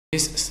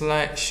This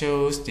slide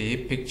shows the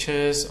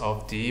pictures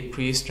of the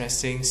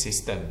pre-stressing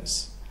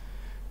systems.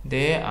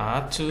 There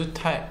are two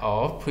types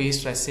of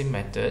pre-stressing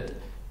method,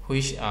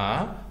 which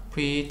are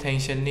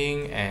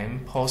pre-tensioning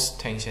and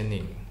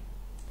post-tensioning.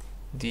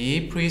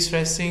 The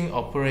pre-stressing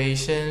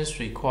operations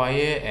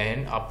require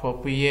an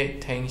appropriate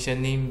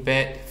tensioning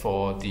bed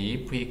for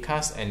the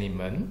precast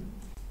element,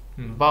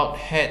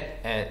 bulkhead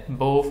at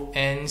both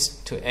ends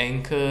to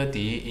anchor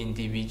the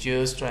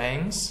individual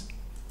strands,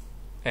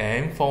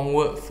 and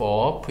formwork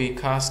for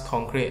precast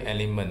concrete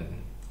element.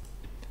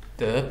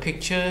 The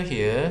picture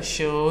here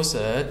shows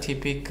a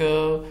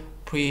typical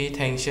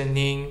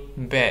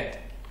pre-tensioning bed,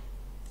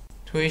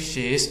 which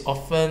is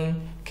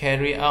often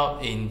carried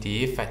out in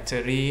the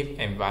factory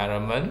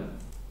environment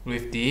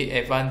with the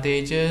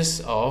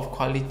advantages of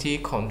quality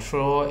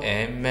control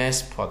and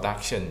mass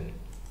production.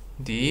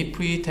 The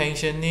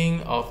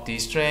pre-tensioning of the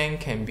strand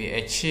can be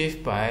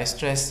achieved by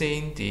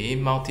stressing the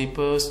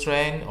multiple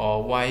strands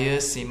or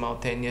wires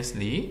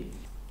simultaneously,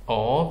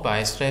 or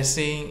by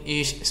stressing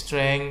each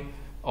strand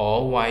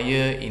or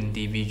wire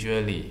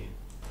individually.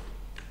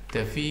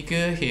 The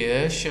figure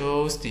here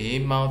shows the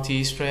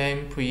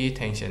multi-strand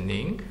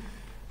pre-tensioning,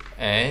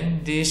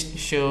 and this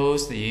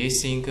shows the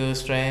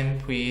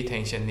single-strand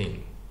pre-tensioning.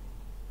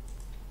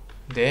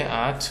 There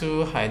are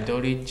two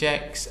hydraulic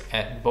jacks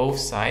at both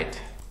sides,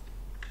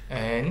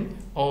 and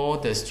all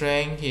the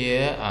strands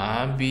here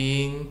are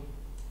being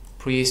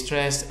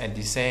pre-stressed at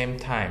the same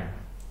time.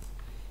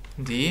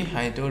 The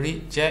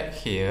hydraulic jack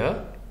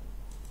here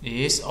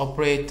is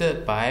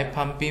operated by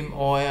pumping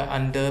oil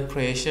under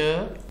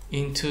pressure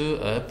into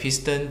a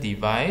piston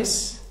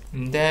device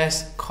that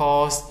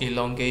causes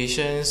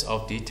elongations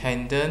of the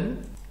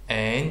tendon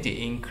and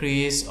the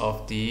increase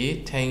of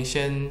the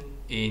tension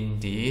in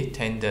the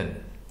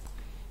tendon.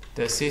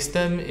 The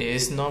system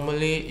is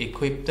normally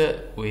equipped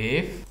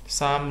with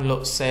some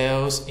load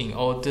cells in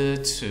order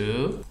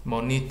to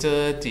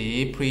monitor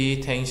the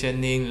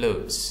pre-tensioning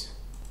loads.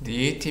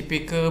 The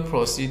typical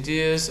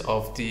procedures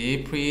of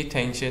the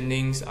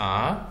pre-tensionings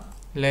are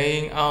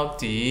laying out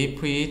the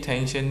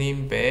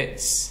pre-tensioning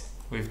beds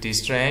with the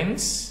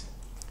strands,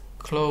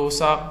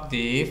 close up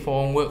the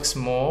formwork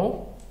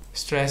mold,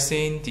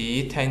 stressing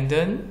the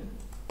tendon,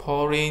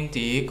 pouring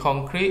the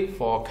concrete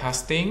for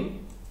casting,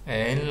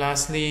 and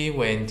lastly,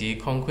 when the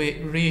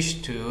concrete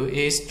reaches to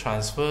its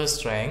transfer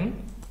strength,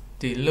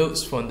 the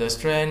loads from the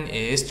strand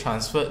is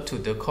transferred to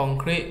the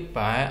concrete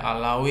by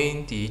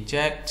allowing the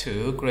jack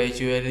to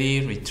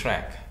gradually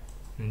retract.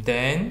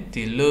 Then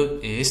the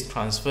load is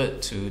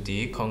transferred to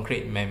the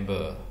concrete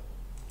member.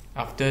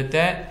 After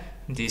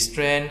that, the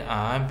strands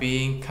are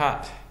being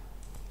cut,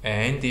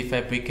 and the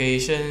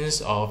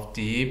fabrications of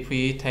the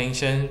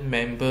pre-tension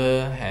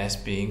member has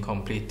been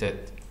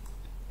completed.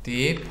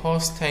 The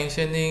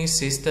post-tensioning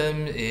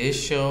system is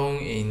shown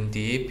in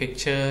the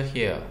picture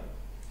here.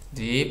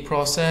 The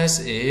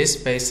process is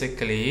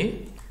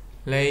basically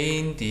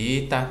laying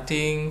the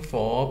ducting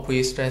for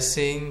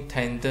pre-stressing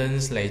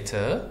tendons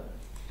later,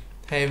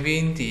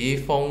 having the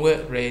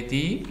formwork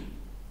ready,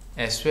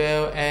 as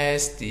well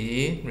as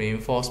the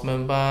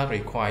reinforcement bar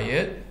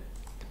required,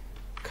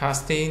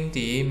 casting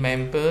the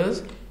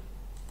members,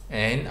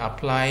 and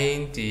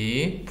applying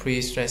the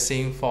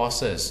pre-stressing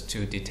forces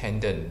to the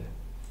tendon.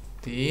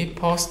 The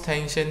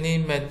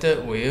post-tensioning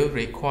method will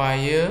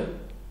require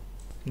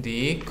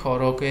the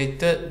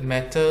corrugated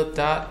metal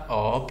duct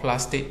or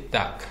plastic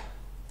duct.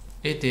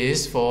 It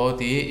is for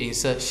the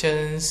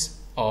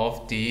insertions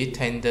of the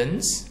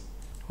tendons,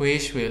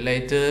 which will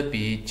later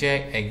be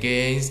jacked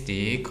against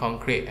the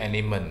concrete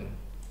element.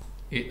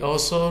 It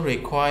also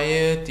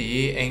requires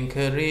the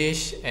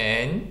anchorage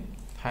and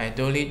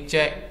hydraulic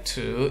jack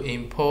to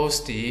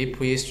impose the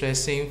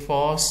pre-stressing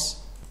force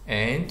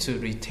and to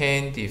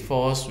retain the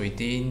force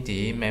within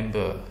the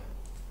member.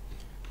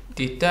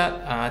 The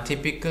ducts are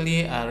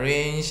typically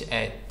arranged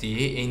at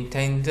the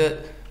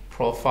intended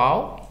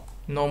profile,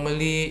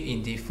 normally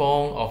in the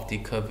form of the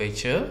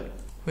curvature,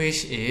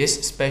 which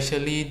is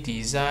specially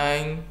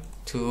designed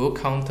to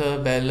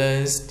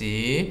counterbalance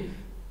the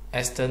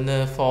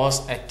external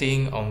force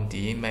acting on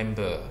the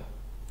member.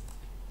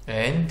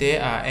 And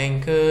there are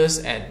anchors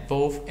at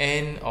both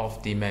ends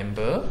of the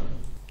member.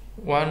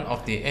 One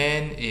of the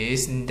ends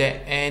is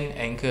dead end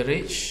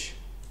anchorage,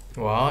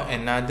 while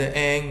another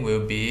end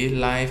will be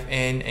live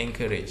end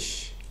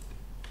anchorage.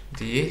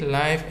 The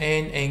live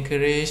end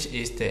anchorage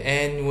is the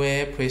end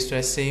where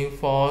pre-stressing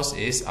force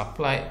is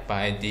applied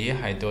by the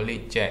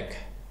hydraulic jack.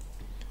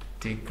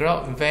 The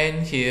grout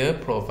vent here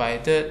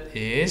provided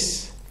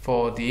is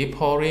for the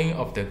pouring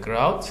of the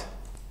grout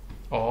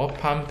or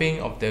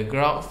pumping of the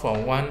grout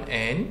from one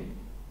end,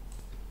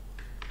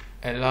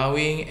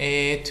 allowing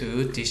air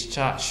to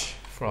discharge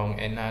from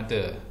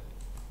another.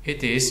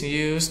 It is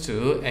used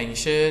to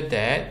ensure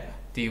that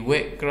the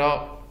wet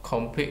grout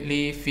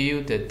completely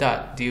fills the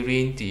duct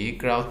during the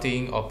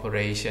grouting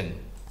operation.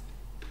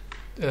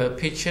 The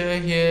picture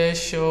here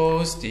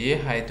shows the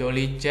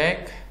hydraulic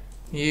jack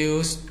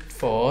used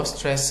for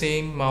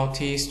stressing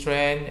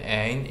multi-strand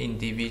and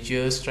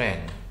individual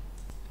strand.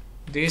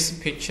 This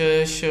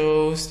picture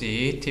shows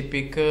the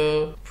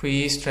typical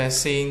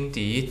pre-stressing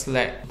the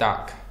slack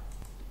duct,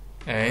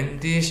 and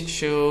this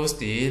shows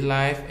the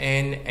live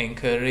end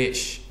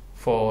anchorage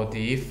for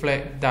the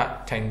flat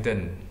duct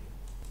tendon.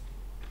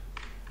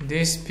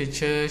 This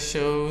picture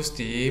shows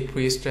the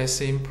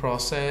pre-stressing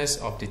process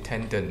of the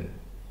tendon.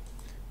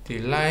 The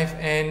live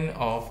end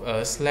of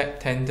a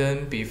slack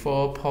tendon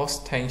before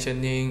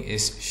post-tensioning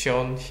is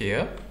shown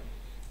here.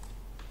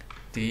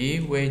 The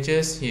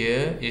wedges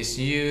here is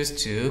used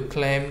to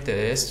clamp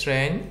the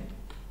strand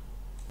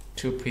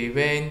to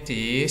prevent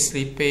the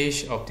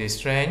slippage of the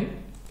strand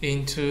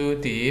into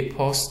the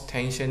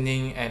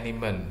post-tensioning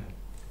element.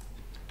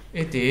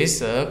 It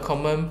is a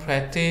common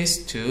practice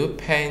to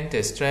pan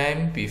the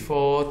strand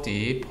before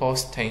the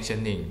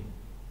post-tensioning.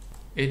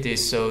 It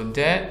is so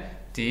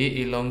that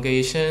the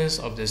elongations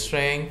of the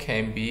strand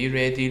can be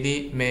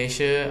readily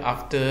measured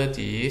after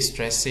the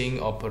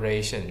stressing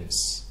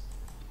operations.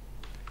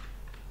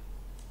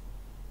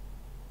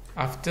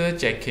 After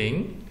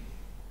jacking,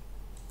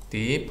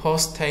 the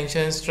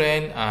post-tension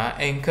strands are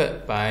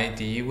anchored by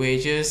the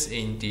wedges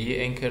in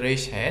the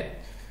anchorage head,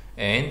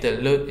 and the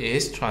load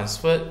is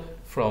transferred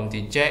from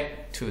the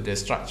jack to the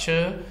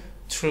structure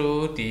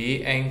through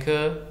the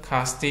anchor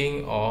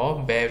casting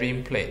or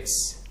bearing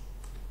plates.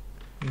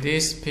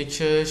 This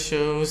picture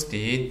shows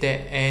the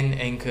dead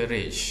end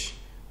anchorage,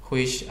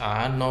 which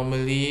are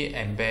normally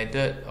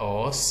embedded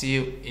or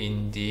sealed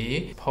in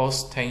the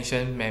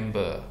post-tension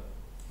member.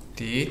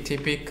 The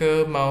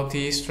typical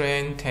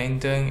multi-strand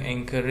tendon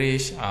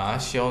anchorage are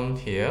shown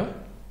here.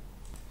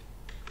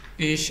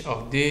 Each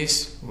of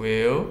these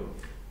will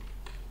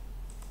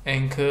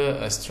anchor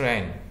a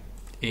strand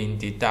in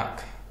the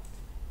duct.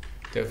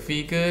 The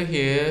figure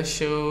here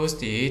shows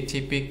the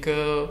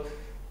typical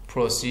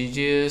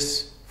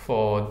procedures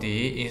for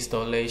the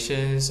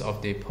installations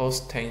of the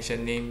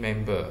post-tensioning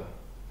member.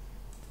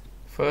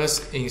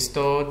 First,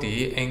 install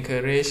the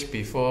anchorage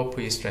before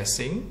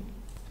pre-stressing.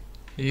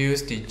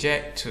 Use the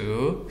jack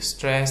to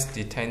stress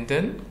the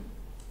tendon.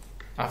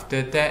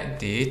 After that,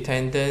 the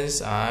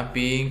tendons are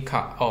being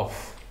cut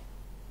off.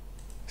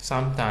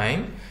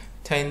 Sometimes,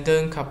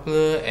 tendon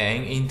coupler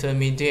and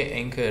intermediate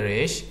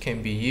anchorage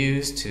can be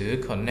used to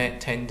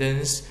connect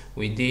tendons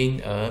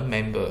within a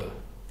member.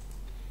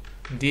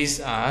 These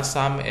are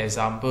some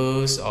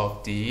examples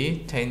of the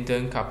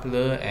tendon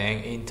coupler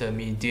and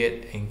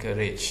intermediate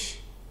anchorage.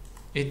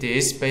 It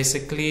is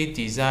basically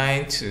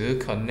designed to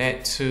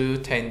connect two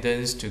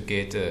tendons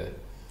together.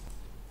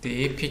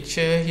 The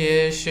picture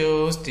here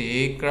shows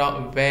the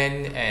grout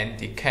vent and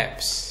the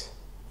caps.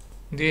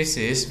 This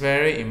is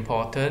very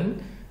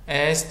important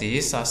as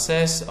the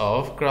success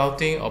of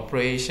grouting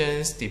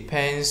operations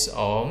depends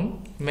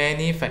on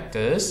many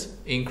factors,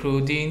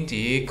 including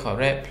the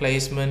correct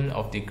placement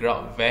of the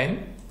grout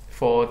vent,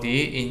 for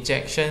the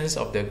injections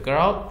of the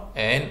grout,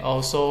 and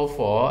also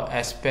for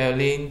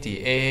expelling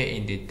the air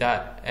in the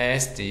duct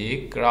as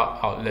the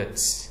grout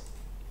outlets.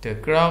 The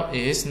grout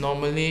is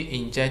normally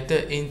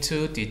injected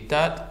into the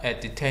duct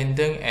at the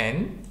tendon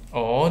end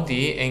or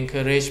the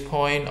anchorage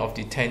point of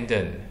the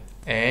tendon,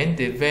 and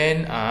the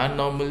vents are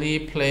normally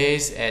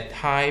placed at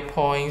high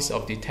points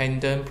of the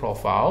tendon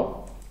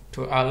profile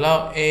to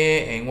allow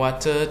air and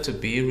water to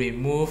be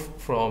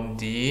removed from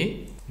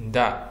the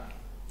duct.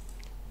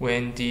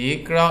 When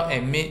the grout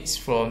emits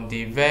from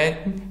the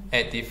vent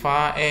at the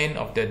far end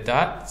of the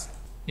duct,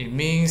 it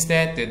means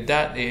that the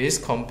duct is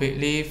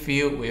completely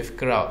filled with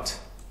grout.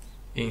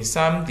 In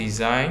some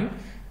design,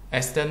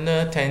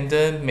 external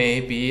tendon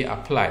may be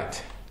applied.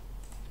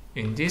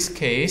 In this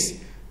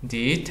case,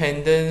 the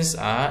tendons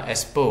are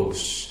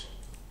exposed.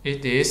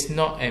 It is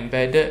not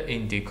embedded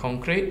in the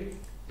concrete,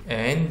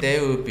 and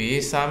there will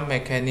be some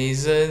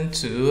mechanism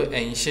to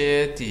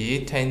ensure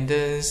the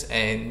tendons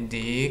and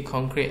the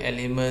concrete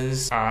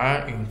elements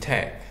are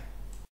intact.